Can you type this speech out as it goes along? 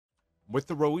With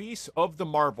the release of the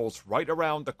Marvels right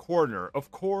around the corner,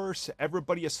 of course,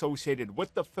 everybody associated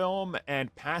with the film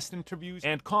and past interviews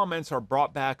and comments are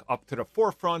brought back up to the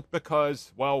forefront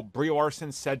because, well, Brie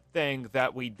Larson said things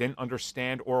that we didn't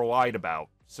understand or lied about.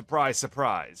 Surprise,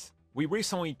 surprise. We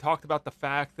recently talked about the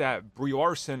fact that Brie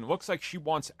Larson looks like she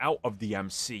wants out of the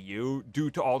MCU due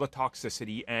to all the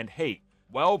toxicity and hate.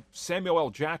 Well, Samuel L.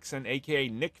 Jackson, aka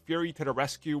Nick Fury, to the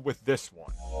rescue with this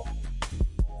one.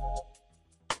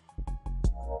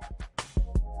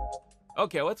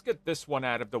 Okay, let's get this one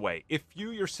out of the way. If you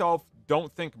yourself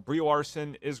don't think Brie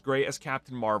Larson is great as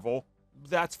Captain Marvel,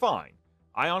 that's fine.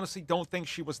 I honestly don't think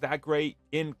she was that great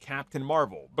in Captain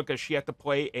Marvel because she had to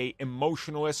play a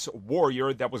emotionless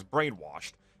warrior that was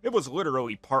brainwashed. It was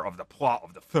literally part of the plot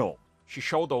of the film. She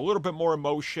showed a little bit more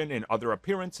emotion in other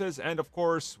appearances, and of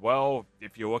course, well,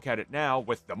 if you look at it now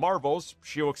with the Marvels,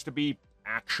 she looks to be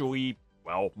actually,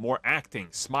 well, more acting,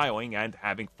 smiling, and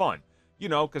having fun. You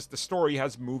know, because the story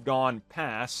has moved on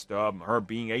past her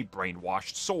being a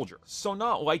brainwashed soldier. So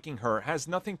not liking her has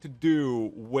nothing to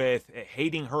do with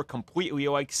hating her completely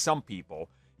like some people.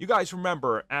 You guys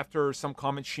remember, after some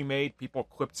comments she made, people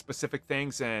clipped specific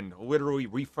things and literally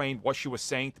reframed what she was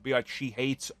saying to be like she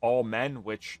hates all men,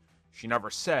 which she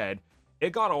never said.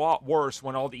 It got a lot worse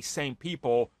when all these same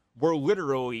people were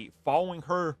literally following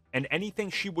her, and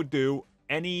anything she would do,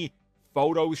 any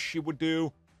photos she would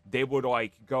do, they would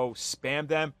like go spam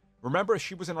them. Remember,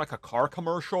 she was in like a car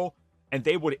commercial and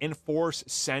they would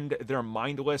send their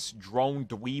mindless drone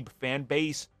dweeb fan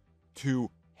base to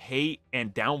hate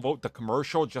and downvote the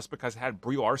commercial just because it had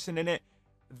Brie Larson in it.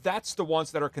 That's the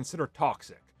ones that are considered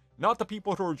toxic, not the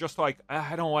people who are just like,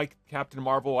 I don't like Captain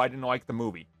Marvel, I didn't like the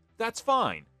movie. That's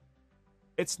fine.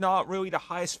 It's not really the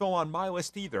highest film on my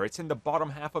list either. It's in the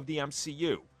bottom half of the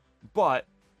MCU, but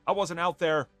I wasn't out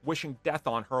there wishing death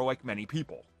on her like many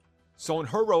people. So in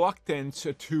her reluctance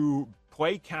to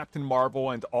play Captain Marvel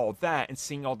and all that, and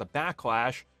seeing all the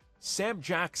backlash, Sam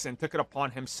Jackson took it upon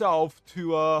himself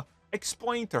to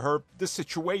explain to her the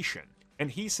situation. And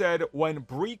he said when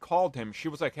Brie called him, she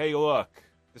was like, hey, look,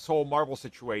 this whole Marvel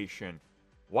situation,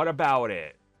 what about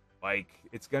it? Like,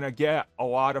 it's gonna get a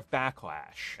lot of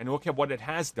backlash. And look at what it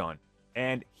has done.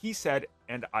 And he said,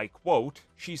 and I quote,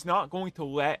 she's not going to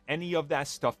let any of that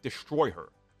stuff destroy her.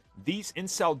 These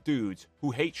incel dudes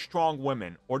who hate strong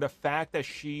women, or the fact that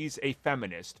she's a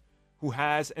feminist who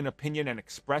has an opinion and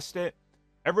expressed it,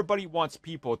 everybody wants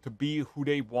people to be who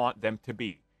they want them to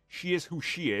be. She is who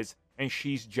she is, and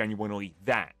she's genuinely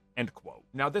that. End quote.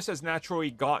 Now, this has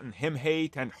naturally gotten him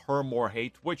hate and her more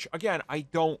hate, which, again, I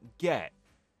don't get.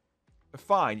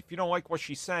 Fine, if you don't like what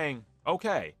she's saying,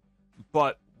 okay.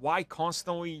 But why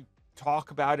constantly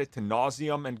talk about it to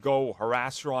nauseam and go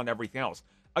harass her on everything else?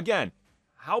 Again,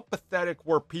 how pathetic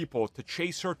were people to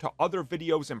chase her to other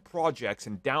videos and projects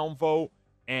and downvote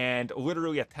and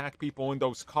literally attack people in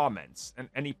those comments and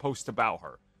any post about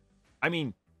her? I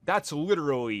mean, that's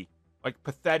literally like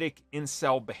pathetic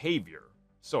incel behavior.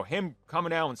 So him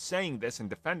coming out and saying this and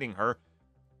defending her,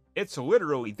 it's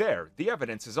literally there. The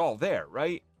evidence is all there,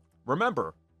 right?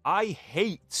 Remember, I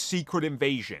hate Secret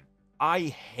Invasion. I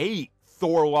hate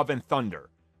Thor Love and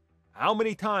Thunder. How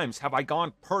many times have I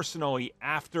gone personally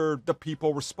after the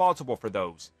people responsible for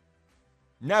those?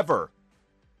 Never.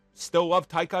 Still love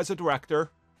Taika as a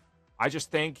director. I just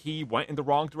think he went in the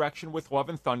wrong direction with Love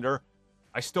and Thunder.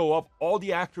 I still love all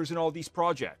the actors in all these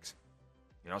projects.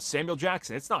 You know, Samuel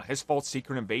Jackson, it's not his fault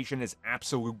Secret Invasion is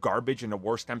absolute garbage and the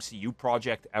worst MCU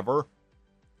project ever.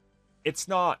 It's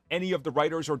not any of the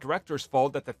writers or directors'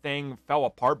 fault that the thing fell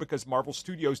apart because Marvel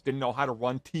Studios didn't know how to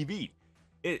run TV.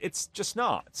 It's just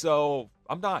not. So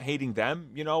I'm not hating them,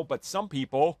 you know, but some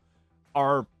people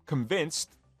are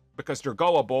convinced because they're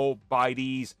gullible by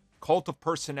these cult of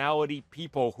personality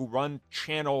people who run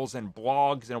channels and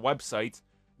blogs and websites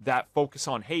that focus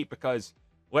on hate because,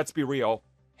 let's be real,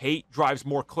 hate drives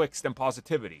more clicks than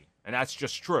positivity. And that's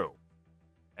just true.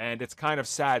 And it's kind of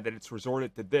sad that it's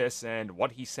resorted to this, and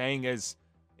what he's saying is,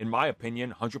 in my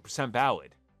opinion, 100%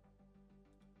 valid.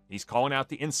 He's calling out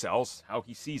the incels how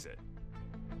he sees it.